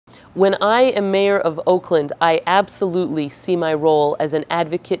When I am mayor of Oakland, I absolutely see my role as an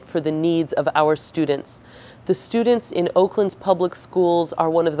advocate for the needs of our students. The students in Oakland's public schools are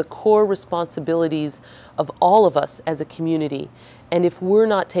one of the core responsibilities of all of us as a community. And if we're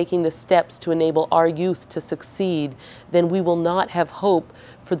not taking the steps to enable our youth to succeed, then we will not have hope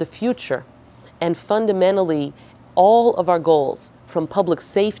for the future. And fundamentally, all of our goals, from public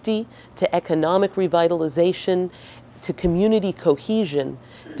safety to economic revitalization to community cohesion,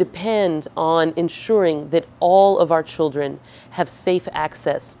 depend on ensuring that all of our children have safe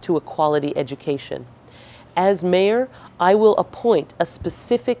access to a quality education. As mayor, I will appoint a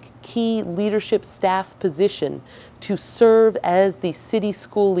specific key leadership staff position to serve as the city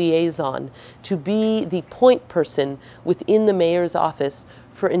school liaison, to be the point person within the mayor's office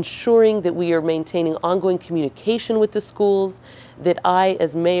for ensuring that we are maintaining ongoing communication with the schools, that I,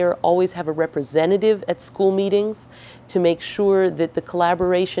 as mayor, always have a representative at school meetings to make sure that the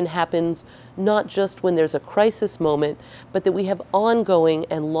collaboration happens not just when there's a crisis moment, but that we have ongoing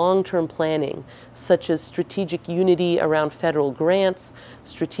and long-term planning, such as strategic unity around federal grants,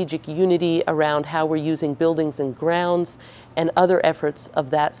 strategic unity around how we're using buildings and grounds, and other efforts of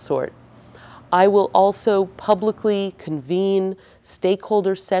that sort. I will also publicly convene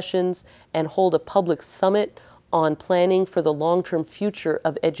stakeholder sessions and hold a public summit on planning for the long-term future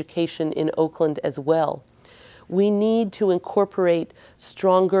of education in Oakland as well. We need to incorporate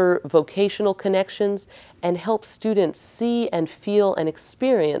stronger vocational connections and help students see and feel and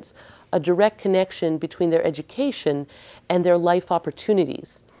experience a direct connection between their education and their life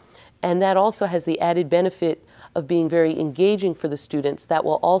opportunities. And that also has the added benefit of being very engaging for the students. That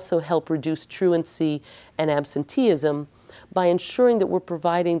will also help reduce truancy and absenteeism by ensuring that we're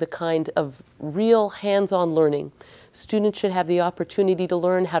providing the kind of real hands-on learning. Students should have the opportunity to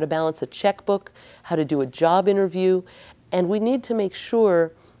learn how to balance a checkbook, how to do a job interview, and we need to make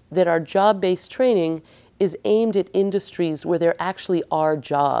sure that our job-based training is aimed at industries where there actually are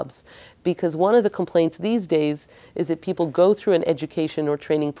jobs. Because one of the complaints these days is that people go through an education or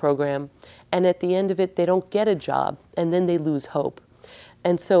training program and at the end of it they don't get a job and then they lose hope.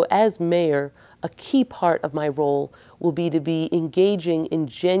 And so as mayor, a key part of my role will be to be engaging in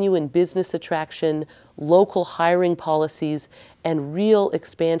genuine business attraction, local hiring policies, and real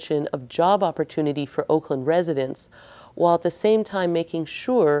expansion of job opportunity for Oakland residents, while at the same time making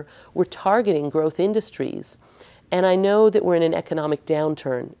sure we're targeting growth industries. And I know that we're in an economic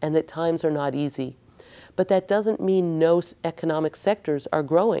downturn and that times are not easy, but that doesn't mean no economic sectors are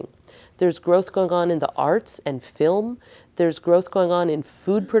growing. There's growth going on in the arts and film. There's growth going on in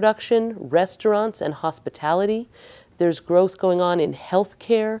food production, restaurants, and hospitality. There's growth going on in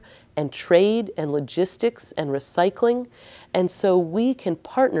healthcare and trade and logistics and recycling. And so we can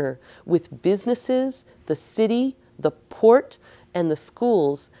partner with businesses, the city, the port, and the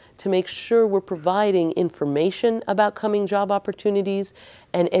schools to make sure we're providing information about coming job opportunities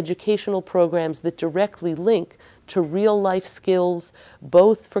and educational programs that directly link to real life skills,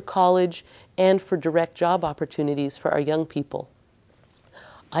 both for college and for direct job opportunities for our young people.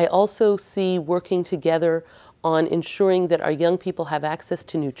 I also see working together on ensuring that our young people have access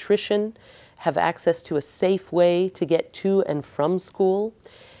to nutrition, have access to a safe way to get to and from school,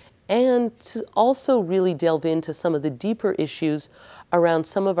 and to also really delve into some of the deeper issues around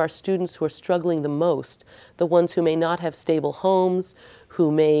some of our students who are struggling the most, the ones who may not have stable homes,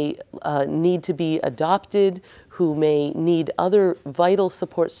 who may need to be adopted, who may need other vital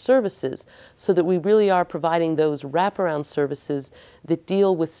support services, so that we really are providing those wraparound services that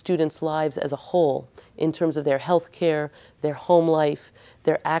deal with students' lives as a whole in terms of their health care, their home life,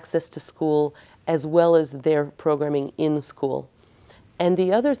 their access to school, as well as their programming in school. And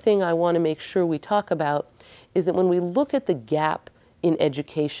the other thing I want to make sure we talk about is that when we look at the gap in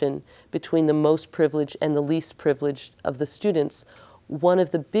education between the most privileged and the least privileged of the students, one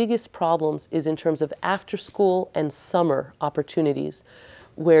of the biggest problems is in terms of after-school and summer opportunities,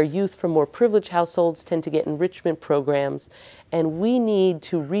 where youth from more privileged households tend to get enrichment programs, and we need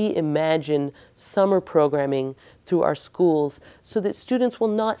to reimagine summer programming through our schools so that students will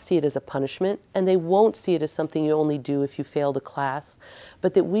not see it as a punishment, and they won't see it as something you only do if you failed a class,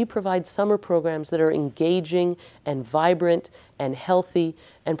 but that we provide summer programs that are engaging and vibrant and healthy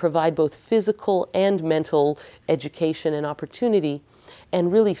and provide both physical and mental education and opportunity,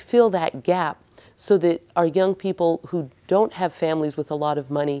 and really fill that gap so that our young people who don't have families with a lot of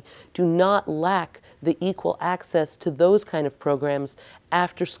money do not lack the equal access to those kind of programs,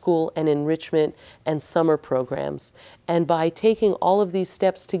 after school and enrichment and summer programs. And by taking all of these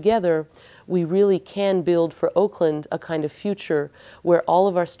steps together, we really can build for Oakland a kind of future where all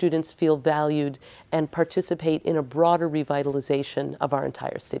of our students feel valued and participate in a broader revitalization of our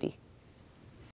entire city.